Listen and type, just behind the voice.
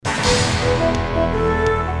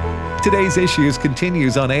Today's Issues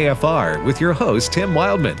continues on AFR with your host, Tim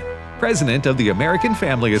Wildman, President of the American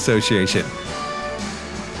Family Association.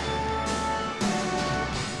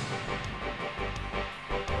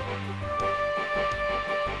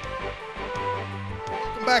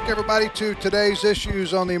 Welcome back, everybody, to today's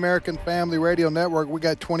Issues on the American Family Radio Network. We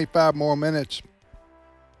got 25 more minutes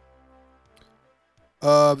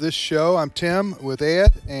of this show. I'm Tim with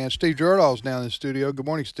Ed, and Steve Jerdal's down in the studio. Good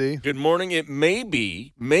morning, Steve. Good morning. It may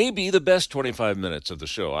be the best 25 minutes of the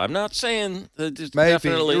show. I'm not saying that it's Maybe.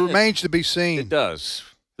 definitely. It remains to be seen. It does.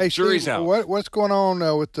 Hey, Jury's Steve, out. what's going on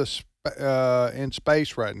with the in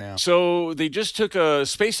space right now? So they just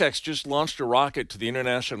SpaceX just launched a rocket to the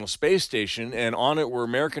International Space Station, and on it were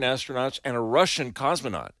American astronauts and a Russian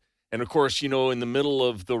cosmonaut. And, of course, in the middle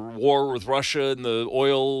of the war with Russia and the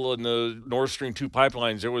oil and the Nord Stream 2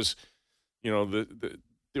 pipelines, there was,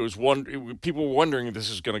 people were wondering if this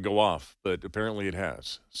is going to go off, but apparently it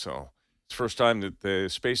has. So it's the first time that the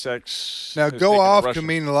SpaceX Now, has go taken a off Russian- can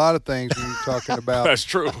mean a lot of things when you're talking about. That's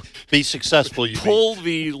true. Be successful, you mean. Pull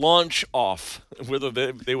the launch off, whether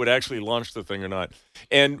they would actually launch the thing or not.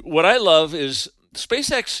 And what I love is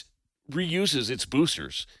SpaceX reuses its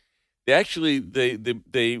boosters. They actually,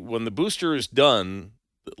 they when the booster is done,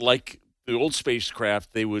 like the old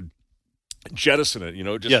spacecraft, they would jettison it,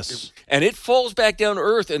 Yes. And it falls back down to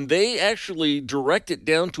Earth, and they actually direct it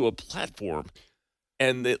down to a platform,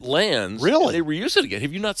 and it lands. Really? And they reuse it again.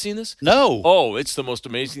 Have you not seen this? No. Oh, it's the most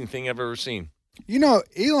amazing thing I've ever seen.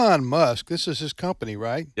 Elon Musk, this is his company,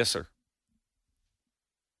 right? Yes, sir.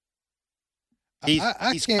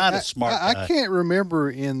 He's kind of smart. I can't remember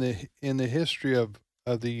in the history of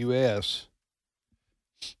the U.S.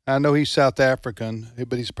 I know he's South African,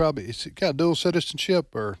 but he's got dual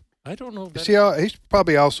citizenship, or I don't know. he's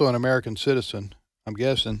probably also an American citizen, I'm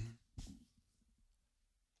guessing.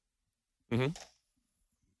 Mm-hmm.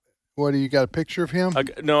 What, do you got a picture of him? I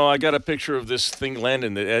got a picture of this thing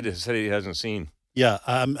landing that Ed has said he hasn't seen. Yeah,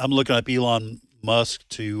 I'm looking up Elon Musk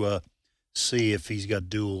to see if he's got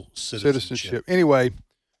dual citizenship. Anyway,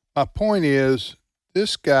 my point is,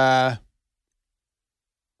 this guy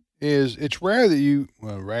it's rare that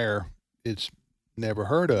rare. It's never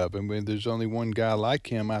heard of. I mean, there's only one guy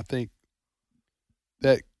like him, I think,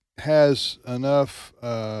 that has enough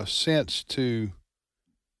sense to,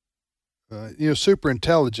 super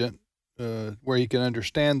intelligent, where he can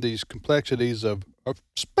understand these complexities of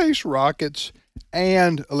space rockets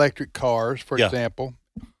and electric cars, for example,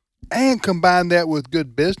 and combine that with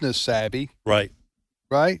good business savvy. Right.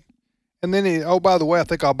 And then by the way, I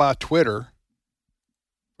think I'll buy Twitter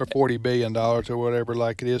for $40 billion or whatever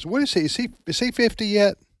like it is. What is he? Is he 50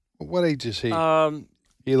 yet? What age is he? Elon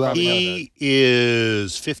He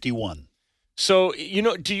is 51. So,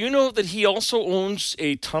 do you know that he also owns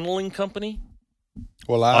a tunneling company?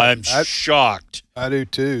 Well, I'm shocked. I do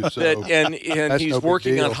too. So and that's he's no big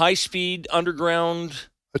working on deal. high-speed underground.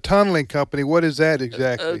 A tunneling company. What is that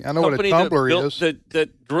exactly? I know what a tumbler is.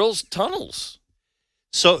 That drills tunnels.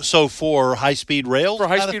 So for high-speed rail? For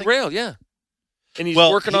high-speed rail, yeah. And he's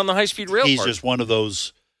working on the high-speed rail He's part. just one of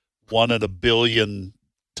those 1 in a billion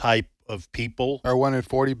type of people. Or 1 in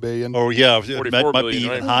 40 billion. Or it 44 might be billion,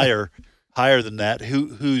 even right? higher than that.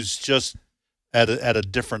 Who's just at a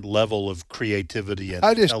different level of creativity and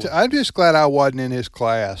I'm just glad I wasn't in his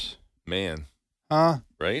class. Man. Huh?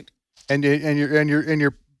 Right? And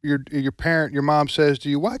your parent, your mom says to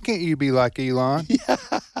you, "Why can't you be like Elon?" Yeah.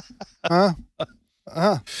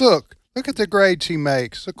 Huh? Look at the grades he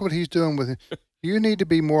makes. Look what he's doing with it. You need to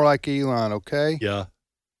be more like Elon, okay? Yeah.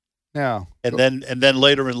 Now. And then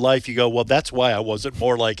later in life you go, well, that's why I wasn't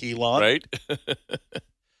more like Elon. Right?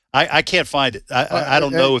 I can't find it. I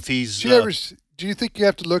don't know if he's. Do you think you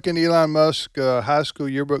have to look in Elon Musk high school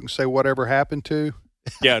yearbook and say whatever happened to?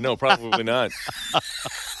 Yeah, no, probably not.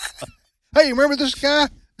 Hey, remember this guy?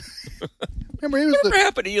 Remember he was Whatever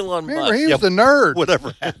happened to Elon Remember Musk? he was the nerd.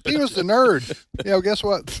 Whatever happened. He was the nerd. Guess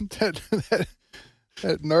what?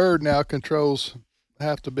 that nerd now controls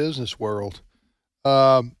half the business world.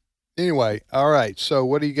 Anyway, all right. So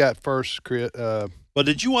what do you got first, Chris? Well,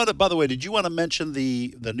 did you want to mention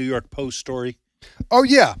the New York Post story? Oh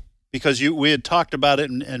yeah, because we had talked about it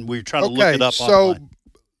and we were trying to look it up So, online.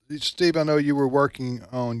 Steve, I know you were working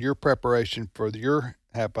on your preparation for your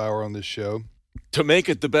half hour on this show. To make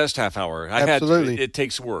it the best half hour. Absolutely. It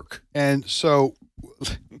takes work. And so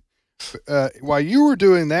while you were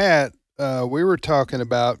doing that, we were talking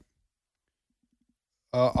about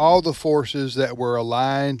all the forces that were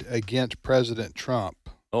aligned against President Trump.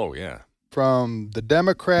 Oh, yeah. From the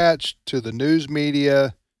Democrats to the news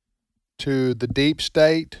media to the deep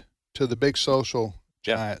state to the big social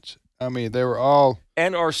giants. I mean, they were all.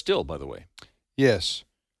 And are still, by the way. Yes.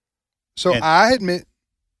 So And I admit.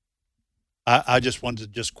 I just wanted to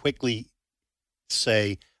just quickly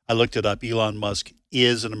say, I looked it up. Elon Musk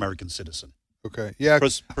is an American citizen. Okay. Yeah.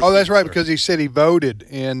 Proceed, That's right, sir. because he said he voted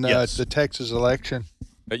in Yes. the Texas election.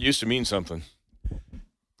 That used to mean something.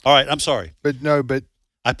 All right, I'm sorry. But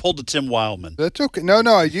I pulled the Tim Wildman. that's okay. No,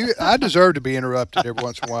 I deserve to be interrupted every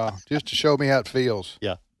once in a while just to show me how it feels.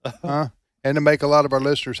 Yeah. Huh? And to make a lot of our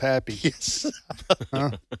listeners happy. Yes.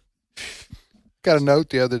 Huh? Got a note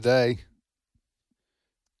the other day.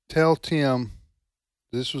 Tell Tim,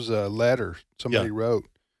 this was a letter somebody wrote.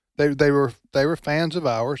 They were fans of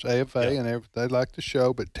ours, AFA, and they liked the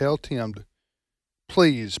show. But tell Tim to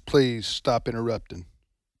please stop interrupting.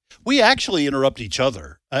 We actually interrupt each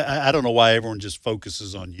other. I don't know why everyone just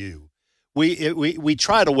focuses on you. We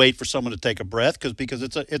try to wait for someone to take a breath because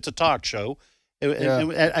it's a talk show. We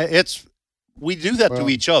do that to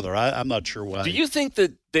each other. I'm not sure why. Do you think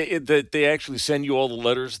that they actually send you all the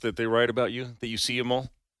letters that they write about you? That you see them all?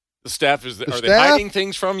 The staff are they hiding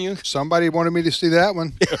things from you? Somebody wanted me to see that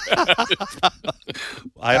one.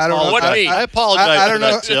 I apologize. I don't for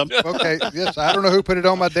know, that, Tim. Okay, yes, I don't know who put it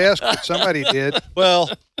on my desk, but somebody did.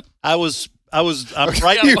 Well, I'm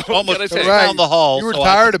right You- almost Right. down the hall. You were so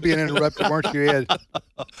tired of being interrupted, weren't you, Ed?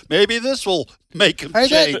 maybe this will make him Hey,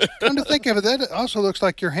 change. come to think of it, that also looks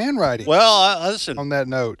like your handwriting. Well, listen. On that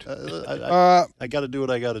note, I got to do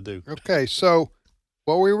what I got to do. okay. So,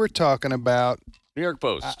 what we were talking about, New York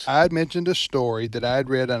Post. I had mentioned a story that I had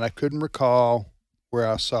read and I couldn't recall where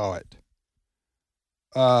I saw it.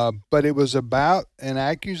 But it was about an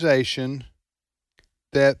accusation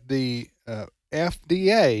that the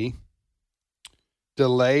FDA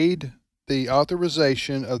delayed the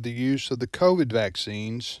authorization of the use of the COVID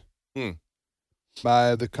vaccines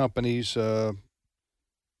by the companies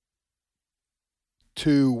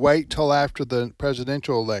to wait till after the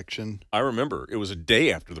presidential election. I remember it was a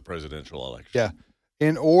day after the presidential election. Yeah,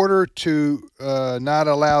 in order to not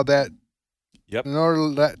allow that. Yep. In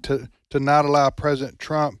order to not allow President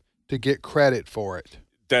Trump to get credit for it.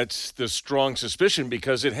 That's the strong suspicion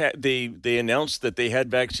because they announced that they had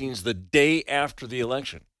vaccines the day after the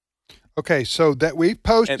election. Okay, so that we've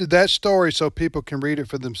posted that story so people can read it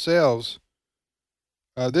for themselves.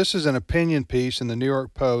 This is an opinion piece in the New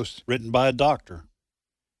York Post. Written by a doctor.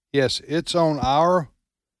 Yes, it's on our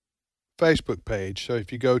Facebook page. So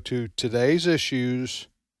if you go to today's issues,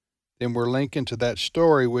 then we're linking to that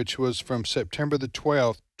story, which was from September the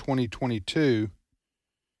 12th, 2022.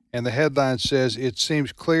 And the headline says, "It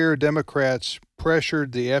seems clear Democrats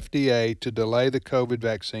pressured the FDA to delay the COVID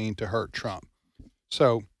vaccine to hurt Trump."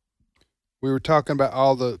 So we were talking about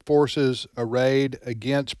all the forces arrayed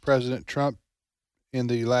against President Trump in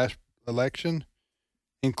the last election,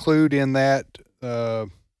 include in that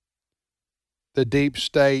the deep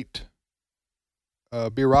state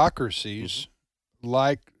bureaucracies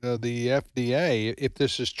like the FDA, if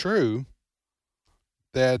this is true,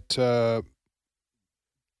 that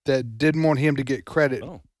didn't want him to get credit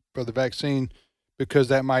for the vaccine because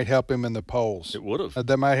that might help him in the polls. It would have.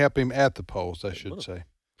 That might help him at the polls, I should say.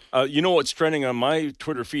 You know what's trending on my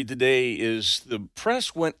Twitter feed today is the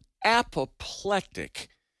press went apoplectic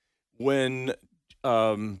when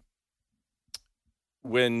Donald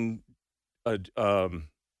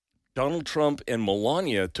Trump and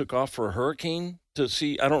Melania took off for a hurricane to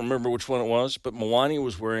see, I don't remember which one it was, but Melania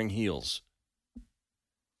was wearing heels.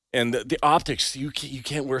 And the optics, you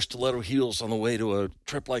can't wear stiletto heels on the way to a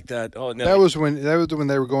trip like that. Oh, no. That was when they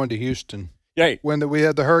were going to Houston. Yeah. When we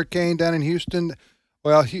had the hurricane down in Houston,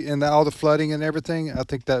 well, and all the flooding and everything, I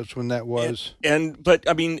think that's when that was. But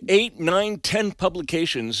I mean, 8, 9, 10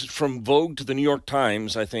 publications from Vogue to the New York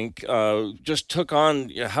Times, I think, just took on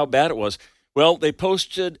how bad it was. Well, they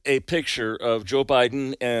posted a picture of Joe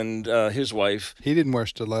Biden and his wife. He didn't wear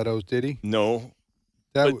stilettos, did he? No.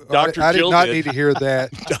 But Dr. I did Jill not did. need to hear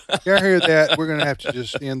that. You hear that? We're going to have to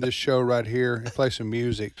just end this show right here and play some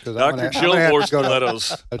music. Dr. Jill wore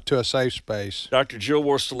stilettos. To a safe space. Dr. Jill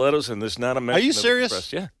wore stilettos, and there's not a mention. Are you of the serious?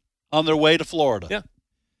 press. Yeah. On their way to Florida.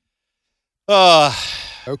 Yeah.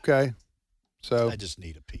 Okay. So I just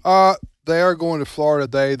need a pee. they are going to Florida.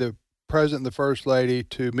 The president and the first lady,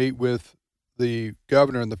 to meet with the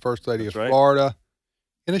governor and the first lady That's of right. Florida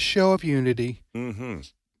in a show of unity. Mm-hmm.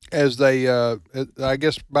 As they, I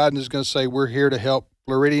guess Biden is going to say, we're here to help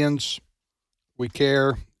Floridians. We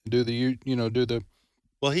care. Do the.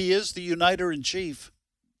 Well, he is the uniter in chief,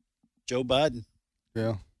 Joe Biden.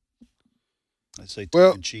 Yeah. I say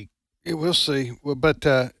Well, in cheek. Yeah, we'll see. Well, but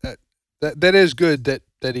that is good that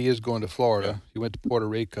that he is going to Florida. He went to Puerto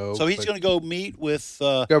Rico. So he's going to go meet with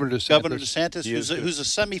Governor DeSantis. Governor DeSantis, who's a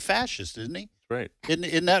semi-fascist, isn't he? Right.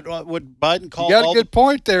 Isn't that what Biden called You got all a good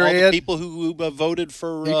point there, all the Ed. people who voted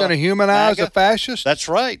for You're going to humanize MAGA? a fascist? That's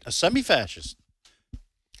right, a semi-fascist.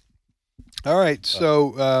 All right,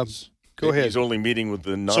 so go ahead. He's only meeting with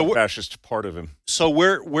the non-fascist part of him. So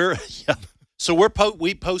we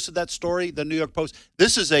posted that story, the New York Post.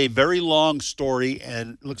 This is a very long story,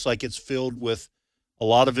 and it looks like it's filled with a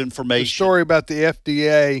lot of information. The story about the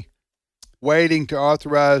FDA waiting to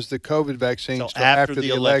authorize the COVID vaccines till after the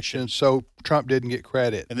election, so Trump didn't get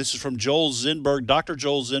credit. And this is from Joel Zinberg, Dr.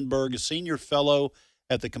 Joel Zinberg, a senior fellow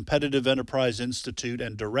at the Competitive Enterprise Institute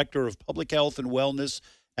and director of public health and wellness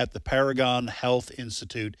at the Paragon Health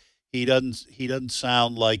Institute. He doesn't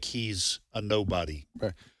sound like he's a nobody.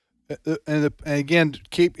 Right. And again,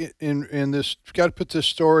 keep in this. Got to put this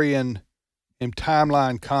story in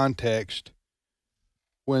timeline context.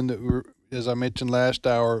 As I mentioned last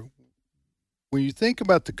hour, when you think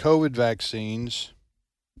about the COVID vaccines,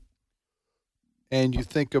 and you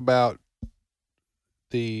think about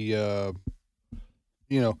the,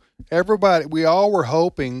 everybody, we all were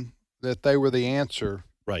hoping that they were the answer,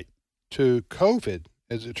 right, to COVID.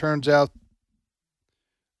 As it turns out,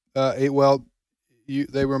 they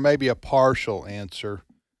were maybe a partial answer,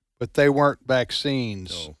 but they weren't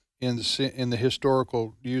vaccines in the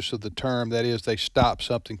historical use of the term. That is, they stopped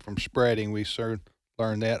something from spreading. We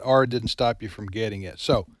learned that, or it didn't stop you from getting it.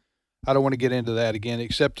 So I don't want to get into that again,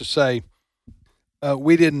 except to say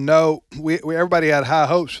we didn't know. Everybody had high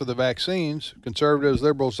hopes for the vaccines, conservatives,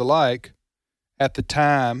 liberals alike, at the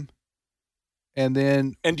time. And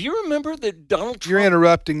then, and do you remember that Donald Trump? You're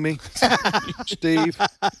interrupting me, Steve,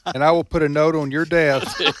 and I will put a note on your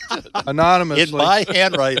desk anonymously in my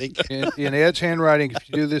handwriting, in Ed's handwriting. If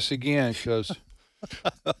you do this again, because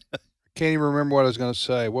I can't even remember what I was going to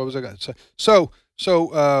say. What was I going to say? So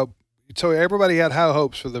everybody had high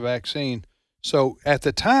hopes for the vaccine. So at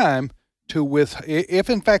the time, if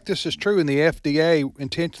in fact this is true, and the FDA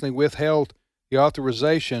intentionally withheld the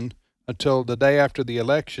authorization until the day after the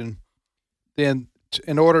election, then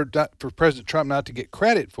in order for President Trump not to get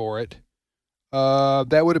credit for it,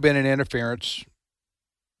 that would have been an interference.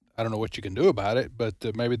 I don't know what you can do about it, but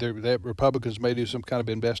maybe the Republicans may do some kind of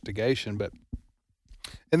investigation.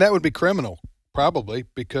 And that would be criminal, probably,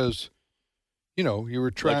 because you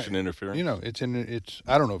were trying election interference. It's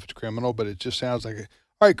I don't know if it's criminal, but it just sounds like it.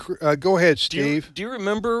 All right, go ahead, Steve. Do you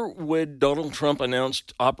remember when Donald Trump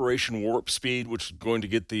announced Operation Warp Speed, which was going to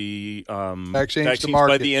get the vaccines to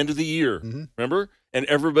market by the end of the year? Mm-hmm. Remember? And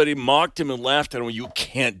everybody mocked him and laughed at him. You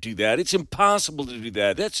can't do that. It's impossible to do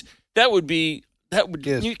that.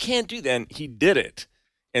 You can't do that. And he did it,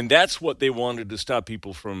 and that's what they wanted to stop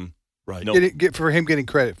people from. Right. For him getting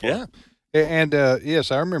credit for. Yeah. It. And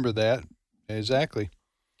yes, I remember that exactly.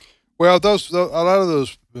 Well, a lot of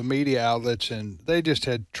those media outlets, and they just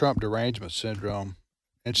had Trump derangement syndrome,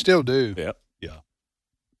 and still do. Yeah.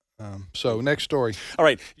 So next story. All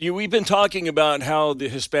right, we've been talking about how the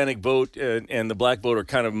Hispanic vote and the black vote are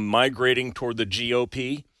kind of migrating toward the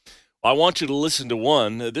GOP. I want you to listen to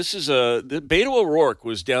one. This is Beto O'Rourke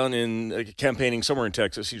was down in campaigning somewhere in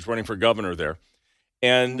Texas. He's running for governor there,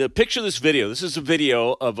 and picture this video. This is a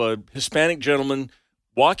video of a Hispanic gentleman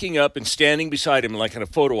walking up and standing beside him like in a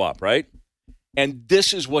photo op, right? And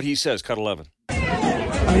this is what he says, cut 11.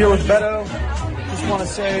 I'm here with Beto. Just want to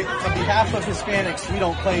say, on behalf of Hispanics, we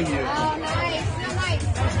don't claim you.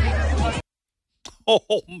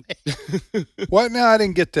 Oh, man. What? No, I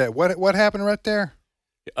didn't get that. What happened right there?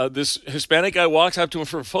 This Hispanic guy walks up to him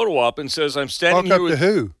for a photo op and says, I'm standing here with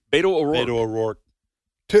who? Beto O'Rourke. Beto O'Rourke.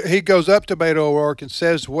 He goes up to Beto O'Rourke and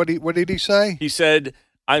says, what did he say? He said,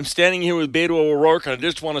 I'm standing here with Beto O'Rourke, and I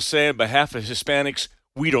just want to say on behalf of Hispanics,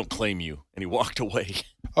 we don't claim you. And he walked away.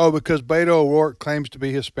 Oh, because Beto O'Rourke claims to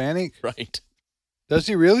be Hispanic? Right. Does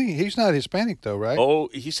he really? He's not Hispanic, though, right? Oh,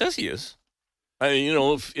 he says he is. I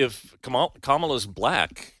mean, if Kamala's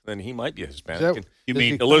black, then he might be a Hispanic. You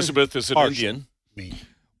mean Elizabeth is an Indian?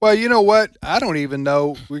 Well, you know what? I don't even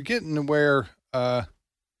know. We're getting to where, at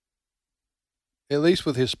least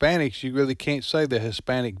with Hispanics, you really can't say the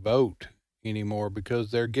Hispanic vote anymore because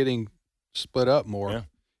they're getting split up more. Yeah.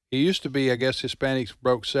 It used to be, I guess, Hispanics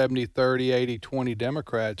broke 70-30, 80-20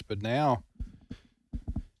 Democrats, but now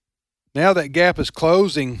that gap is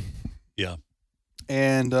closing. Yeah.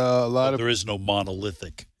 And there is no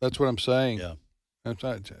monolithic. That's what I'm saying. Yeah. That's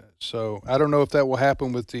right. So I don't know if that will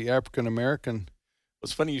happen with the African American.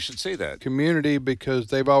 It's funny you should say that. Community, because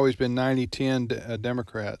they've always been 90-10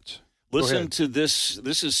 Democrats. Listen to this.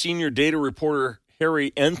 This is senior data reporter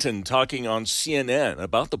Harry Enton talking on CNN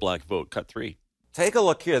about the black vote. Cut 3. take a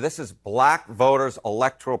look here. This is black voters'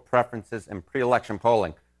 electoral preferences and pre-election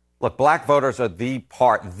polling. Look, black voters are the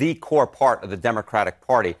core part of the Democratic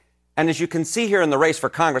Party. And as you can see here in the race for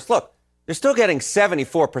Congress, look, they're still getting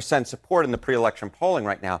 74% support in the pre-election polling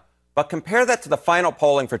right now. But compare that to the final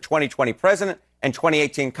polling for 2020 president and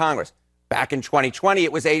 2018 Congress. Back in 2020,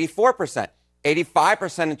 it was 84%,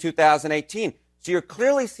 85% in 2018. So you're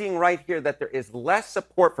clearly seeing right here that there is less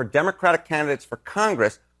support for Democratic candidates for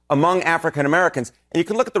Congress among African Americans. And you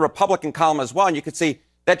can look at the Republican column as well, and you can see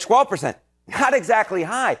that 12%, not exactly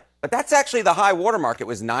high, but that's actually the high watermark. It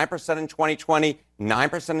was 9% in 2020,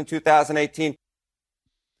 9% in 2018.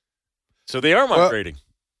 So they are migrating.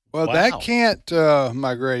 Well, Wow. that can't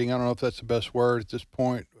migrating. I don't know if that's the best word at this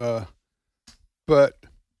point, but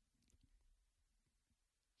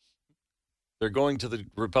They're going to the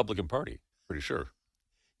Republican Party, pretty sure.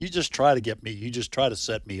 You just try to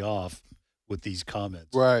set me off with these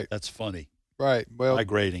comments. right, That's funny. right. Well,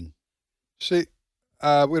 Migrating. see,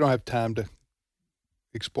 we don't have time to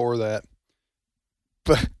explore that,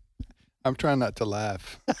 but I'm trying not to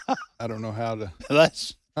laugh. I don't know how to.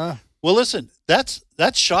 That's Huh? well. Listen, that's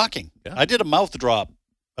shocking. Yeah. I did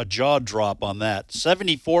a jaw drop on that.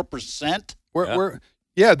 74%.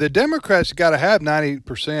 Yeah, the Democrats got to have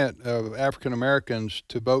 90% of African Americans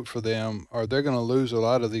to vote for them, or they're going to lose a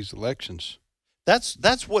lot of these elections.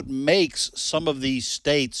 That's what makes some of these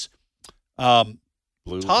states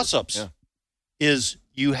Blue. toss-ups. Yeah. Is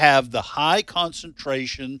you have the high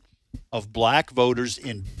concentration of black voters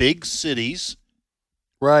in big cities.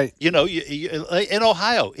 Right, You know, in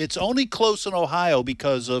Ohio, it's only close in Ohio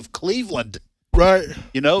because of Cleveland. right.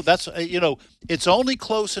 You know, it's only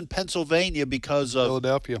close in Pennsylvania because of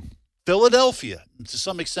Philadelphia. to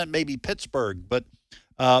some extent, maybe Pittsburgh, but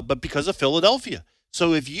because of Philadelphia.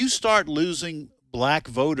 So if you start losing black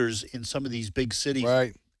voters in some of these big cities,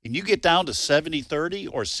 Right. and you get down to 70-30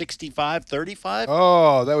 or 65-35,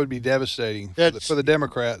 Oh, that would be devastating for That's- the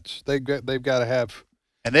Democrats. They've got to have.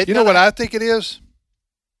 and they've You know gotta what I think it is?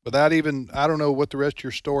 Without even, I don't know what the rest of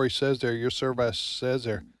your story says there, your survey says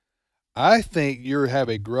there. I think you have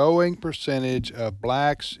a growing percentage of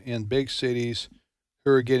blacks in big cities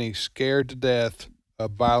who are getting scared to death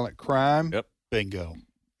of violent crime Yep. bingo.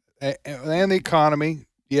 and the economy.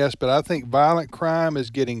 Yes, but I think violent crime is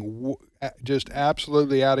getting just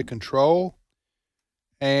absolutely out of control.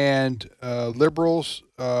 And liberals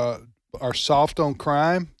are soft on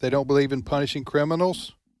crime. They don't believe in punishing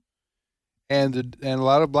criminals. And a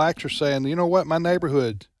lot of blacks are saying, you know what, my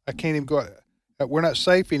neighborhood, I can't even go. We're not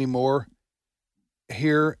safe anymore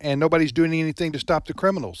here, and nobody's doing anything to stop the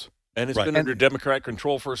criminals. And it's Right. been under Democrat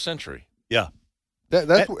control for a century. Yeah.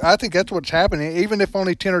 I think that's what's happening. Even if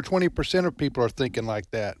only 10 or 20% of people are thinking like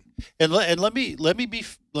that. And let me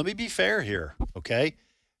be fair here, okay?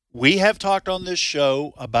 We have talked on this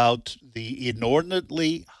show about the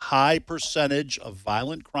inordinately high percentage of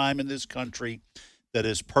violent crime in this country that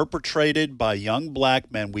is perpetrated by young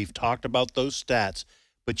black men. We've talked about those stats.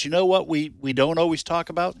 But you know what we don't always talk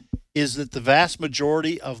about is that the vast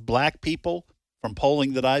majority of black people from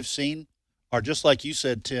polling that I've seen are just like you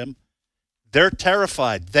said, Tim. They're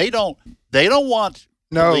terrified. They don't want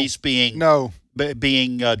police being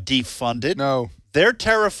defunded. No. They're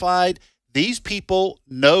terrified. These people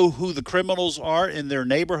know who the criminals are in their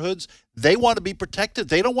neighborhoods. They want to be protected.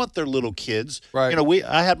 They don't want their little kids. Right. You know,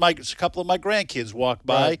 I had a couple of my grandkids walk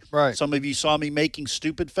by. Right. Some of you saw me making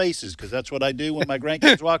stupid faces because that's what I do when my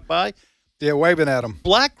grandkids walk by. Yeah, waving at them.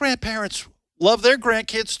 Black grandparents love their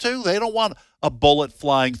grandkids too. They don't want a bullet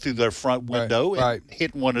flying through their front window and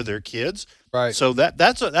hitting one of their kids. Right. So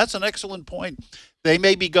that's an excellent point. They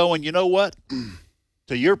may be going, you know what?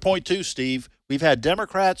 To your point too, Steve, we've had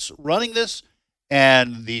Democrats running this,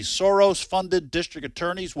 and the Soros-funded district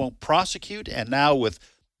attorneys won't prosecute. And now with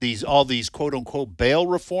all these quote-unquote bail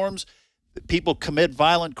reforms, people commit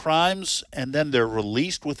violent crimes, and then they're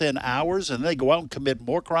released within hours, and they go out and commit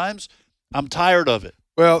more crimes. I'm tired of it.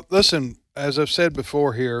 Well, listen, as I've said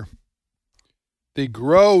before here, the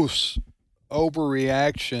gross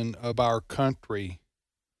overreaction of our country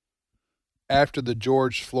after the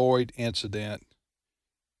George Floyd incident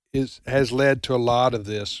has led to a lot of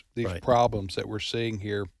these Right. problems that we're seeing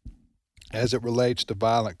here as it relates to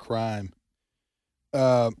violent crime.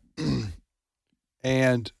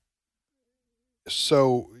 And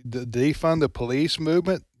so the defund the police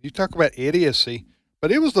movement, you talk about idiocy,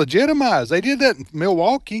 but it was legitimized. They did that in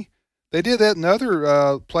Milwaukee. They did that in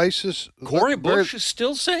other places. Cory Bush is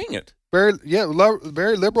still saying it. Very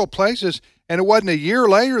liberal places. And it wasn't a year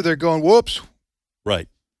later they're going, whoops, Right.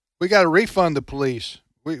 we got to refund the police.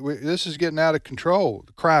 We this is getting out of control,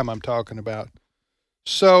 the crime I'm talking about.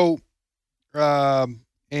 So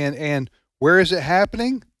And where is it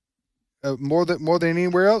happening? More than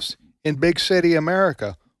anywhere else in big city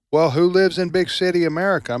America. Well, who lives in big city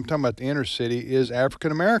America? I'm talking about the inner city. Is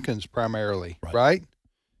African Americans primarily, right?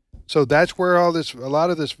 So that's where a lot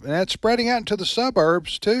of this, and that's spreading out into the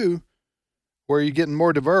suburbs too, where you're getting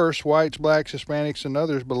more diverse, whites, blacks, Hispanics, and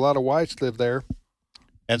others, but a lot of whites live there.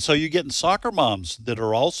 And so you're getting soccer moms that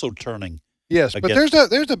are also turning. Yes, but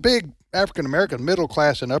there's a big African American middle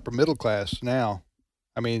class and upper middle class now.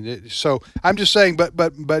 I mean, so I'm just saying, but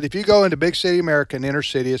if you go into big city America and inner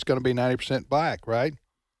city, it's going to be 90% black, right?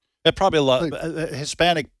 Probably a lot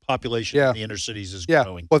Hispanic population in the inner cities is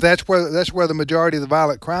growing. Well, that's where the majority of the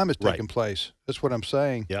violent crime is taking place. That's what I'm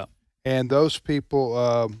saying. Yeah, and those people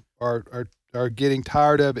are getting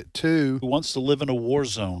tired of it too. Who wants to live in a war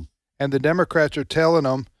zone? And the Democrats are telling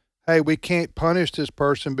them, "Hey, we can't punish this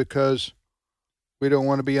person because we don't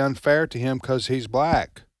want to be unfair to him because he's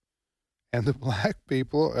black." And the black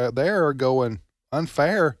people there are going,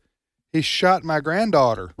 "Unfair? He shot my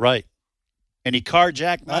granddaughter." Right. And he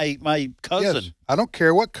carjacked my cousin. Yes. I don't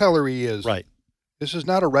care what color he is. Right. This is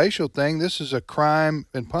not a racial thing. This is a crime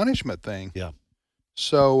and punishment thing. Yeah.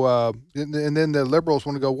 So, and then the liberals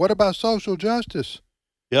want to go, what about social justice?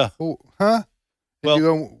 Yeah. Oh, huh?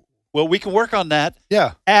 Well, we can work on that.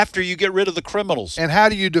 Yeah. After you get rid of the criminals. And how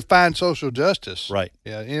do you define social justice? Right.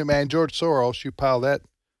 Yeah. Man, George Soros, you pile that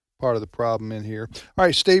part of the problem in here. All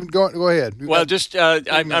right, Steve, go ahead.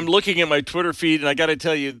 I'm looking at my Twitter feed, and I got to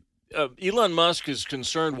tell you, Elon Musk is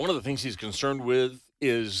concerned. One of the things he's concerned with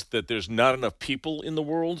is that there's not enough people in the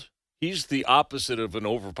world. He's the opposite of an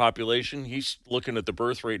overpopulation. He's looking at the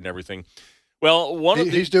birth rate and everything. Well,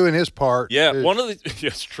 he's doing his part. Yeah,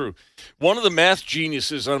 it's true. One of the math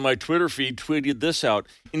geniuses on my Twitter feed tweeted this out.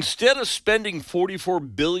 Instead of spending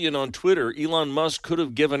 $44 billion on Twitter, Elon Musk could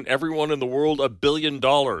have given everyone in the world $1 billion,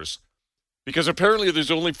 because apparently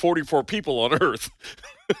there's only 44 people on Earth.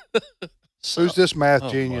 Who's this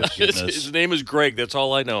math genius? His name is Greg. That's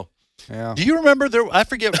all I know. Yeah. Do you remember I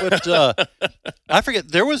forget what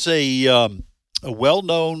there was a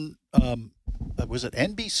well-known was it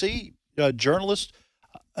NBC journalist?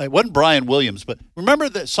 It wasn't Brian Williams, but remember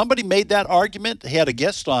that somebody made that argument. He had a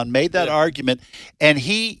guest on, made that argument, and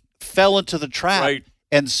he fell into the trap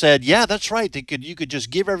and said, "Yeah, that's right. You could just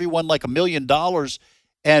give everyone like $1 million."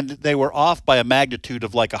 And they were off by a magnitude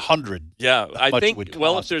of like 100. Yeah, I think,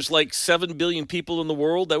 if there's like 7 billion people in the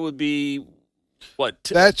world, that would be, what,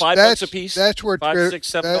 $5 a piece? That's where $5, $6,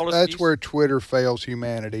 $7 a that's piece? where Twitter fails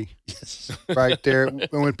humanity. Yes. Right there.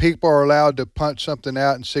 When people are allowed to punch something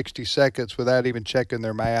out in 60 seconds without even checking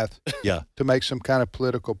their math to make some kind of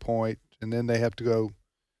political point, and then they have to go,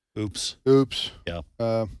 oops. Yeah.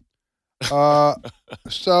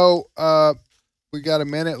 We got a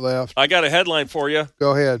minute left. I got a headline for you.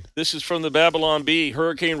 Go ahead. This is from the Babylon Bee.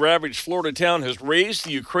 Hurricane-ravaged Florida town has raised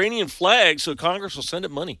the Ukrainian flag so Congress will send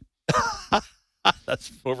it money.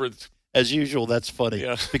 That's over. As usual, that's funny.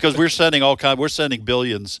 Yeah. Because we're sending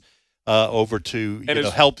billions over to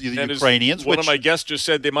help the Ukrainians. One of my guests just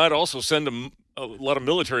said they might also send them a lot of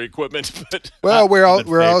military equipment. But we're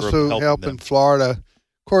also helping Florida.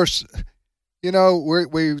 Of course, we I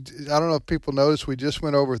don't know if people noticed, we just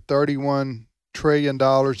went over $31 trillion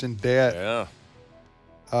in debt.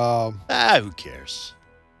 Yeah. Who cares?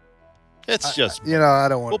 It's just I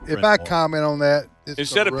don't want. If I comment on that,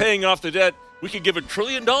 instead of paying off the debt, we could give $1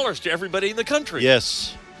 trillion to everybody in the country.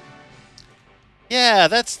 Yes. Yeah,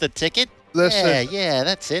 that's the ticket. Listen, yeah,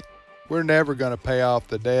 that's it. We're never going to pay off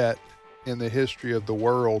the debt in the history of the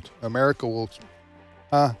world. America will.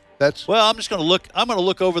 Well, I'm just going to look. I'm going to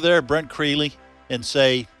look over there at Brent Creeley and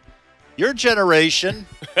say, your generation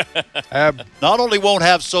not only won't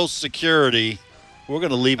have Social Security, we're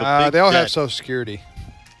going to leave a big they'll debt. have Social Security.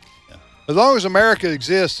 Yeah. As long as America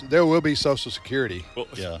exists, there will be Social Security.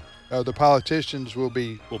 Well, the politicians will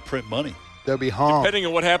print money. They'll be hung. Depending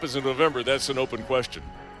on what happens in November, that's an open question.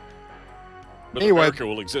 But anyway, America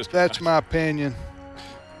will exist. That's my opinion.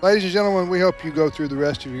 Ladies and gentlemen, we hope you go through the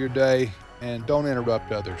rest of your day and don't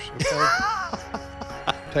interrupt others. Okay?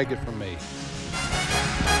 Take it from me.